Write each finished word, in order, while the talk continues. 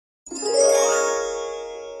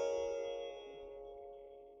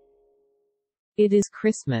It is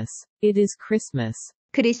Christmas. It is Christmas.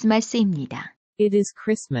 크리스마스입니다. It is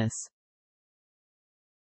Christmas.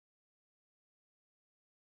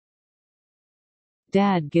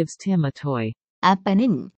 Dad gives Tim a toy.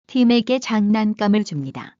 아빠는 팀에게 장난감을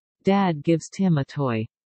줍니다. Dad gives Tim a toy.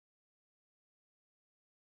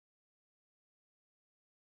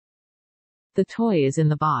 The toy is in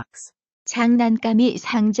the box. 장난감이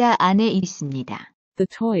상자 안에 있습니다. The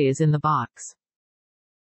toy is in the box.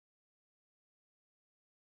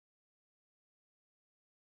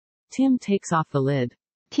 Tim takes off the lid.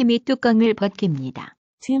 팀이 뚜껑을 벗깁니다.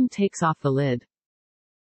 Tim takes off the lid.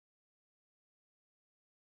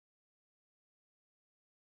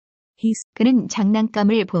 그는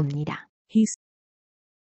장난감을 봅니다.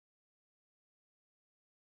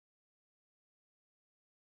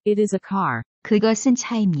 It is a car. 그것은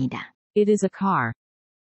차입니다. It is a car.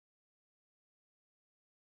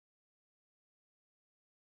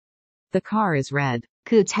 The car is red.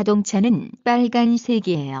 그 자동차는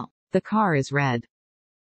빨간색이에요. The car is red.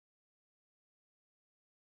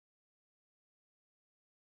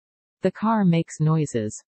 The car makes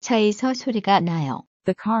noises. 차에서 소리가 나요.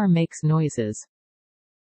 The car makes noises.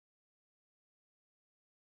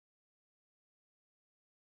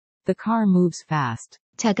 The car moves fast.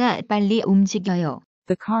 차가 빨리 움직여요.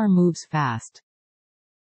 The car moves fast.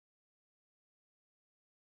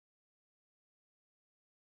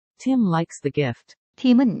 Tim likes the gift.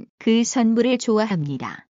 팀은 그 선물을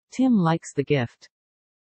좋아합니다. Tim likes the gift.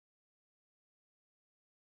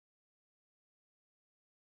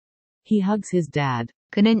 He hugs his dad.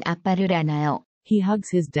 그는 아빠를 안아요. He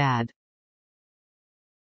hugs his dad.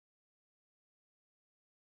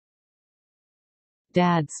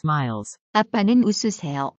 Dad smiles. 아빠는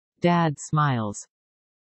웃으세요. Dad smiles.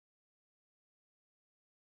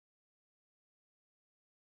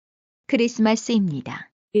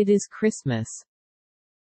 크리스마스입니다. It is Christmas.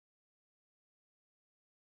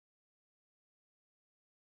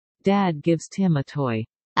 Dad gives Tim a toy.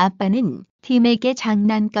 아빠는 팀에게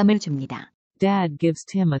장난감을 줍니다. Dad gives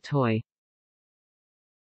Tim a toy.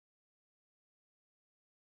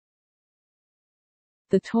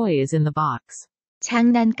 The toy is in the box.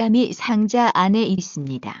 장난감이 상자 안에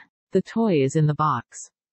있습니다. The toy is in the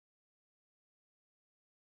box.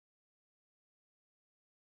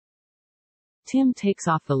 Tim takes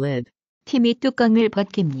off the lid. 팀이 뚜껑을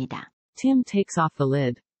벗깁니다. Tim takes off the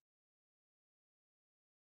lid.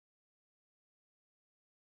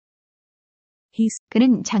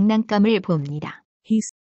 그는 장난감을 봅니다.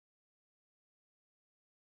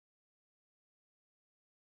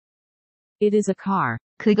 It is a car.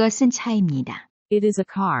 그것은 차입니다. It is a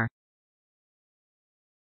car.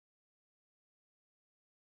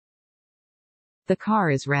 The car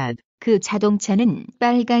is red. 그 자동차는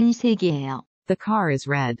빨간색이에요. The car is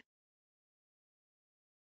red.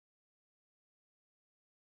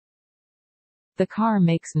 The car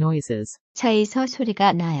makes noises. 차에서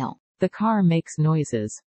소리가 나요. The car makes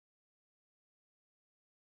noises.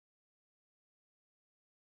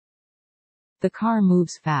 The car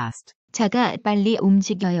moves fast. 차가 빨리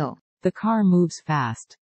움직여요. The car moves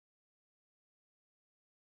fast.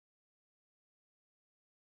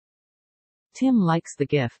 Tim likes the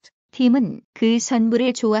gift. 팀은 그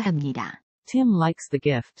선물을 좋아합니다. Tim likes the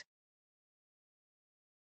gift.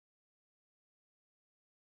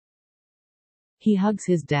 He hugs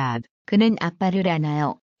his dad. 그는 아빠를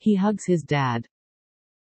안아요. He hugs his dad.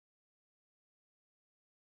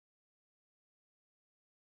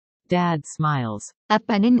 Dad smiles.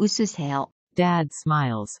 아빠는 웃으세요. Dad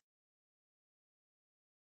smiles.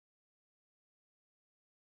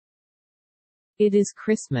 It is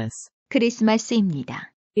Christmas.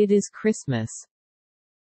 크리스마스입니다. It is Christmas.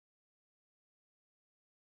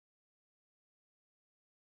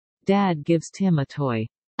 Dad gives Tim a toy.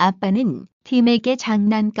 아빠는 팀에게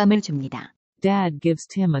장난감을 줍니다. Dad gives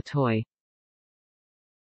Tim a toy.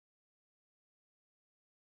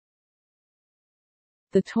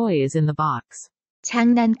 The toy is in the box.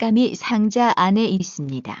 장난감이 상자 안에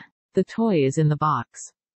있습니다. The toy is in the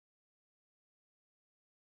box.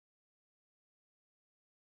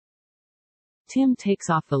 Tim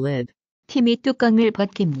takes off the lid. 팀이 뚜껑을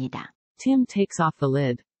벗깁니다. Tim takes off the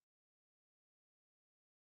lid.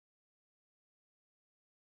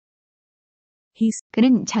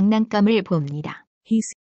 그는 장난감을 봅니다.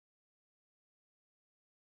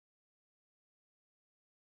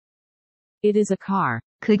 It is a car.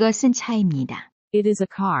 그것은 차입니다. It is a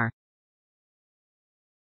car.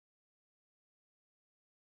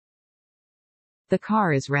 The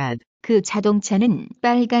car is red. 그 자동차는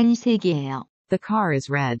빨간색이에요. The car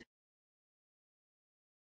is red.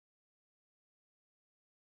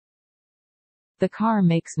 The car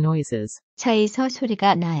makes noises. 차에서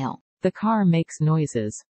소리가 나요. The car makes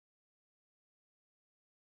noises.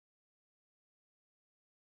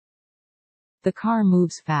 The car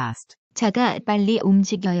moves fast. 차가 빨리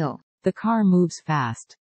움직여요. The car moves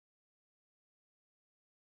fast.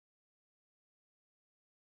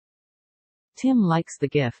 Tim likes the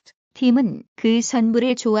gift. 팀은 그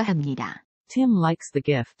선물을 좋아합니다. Tim likes the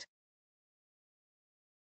gift.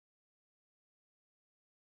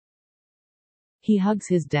 He hugs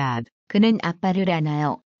his dad. 그는 아빠를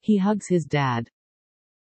안아요. He hugs his dad.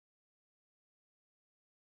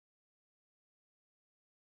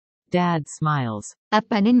 Dad smiles.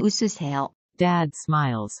 아빠는 웃으세요. Dad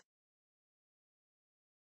smiles.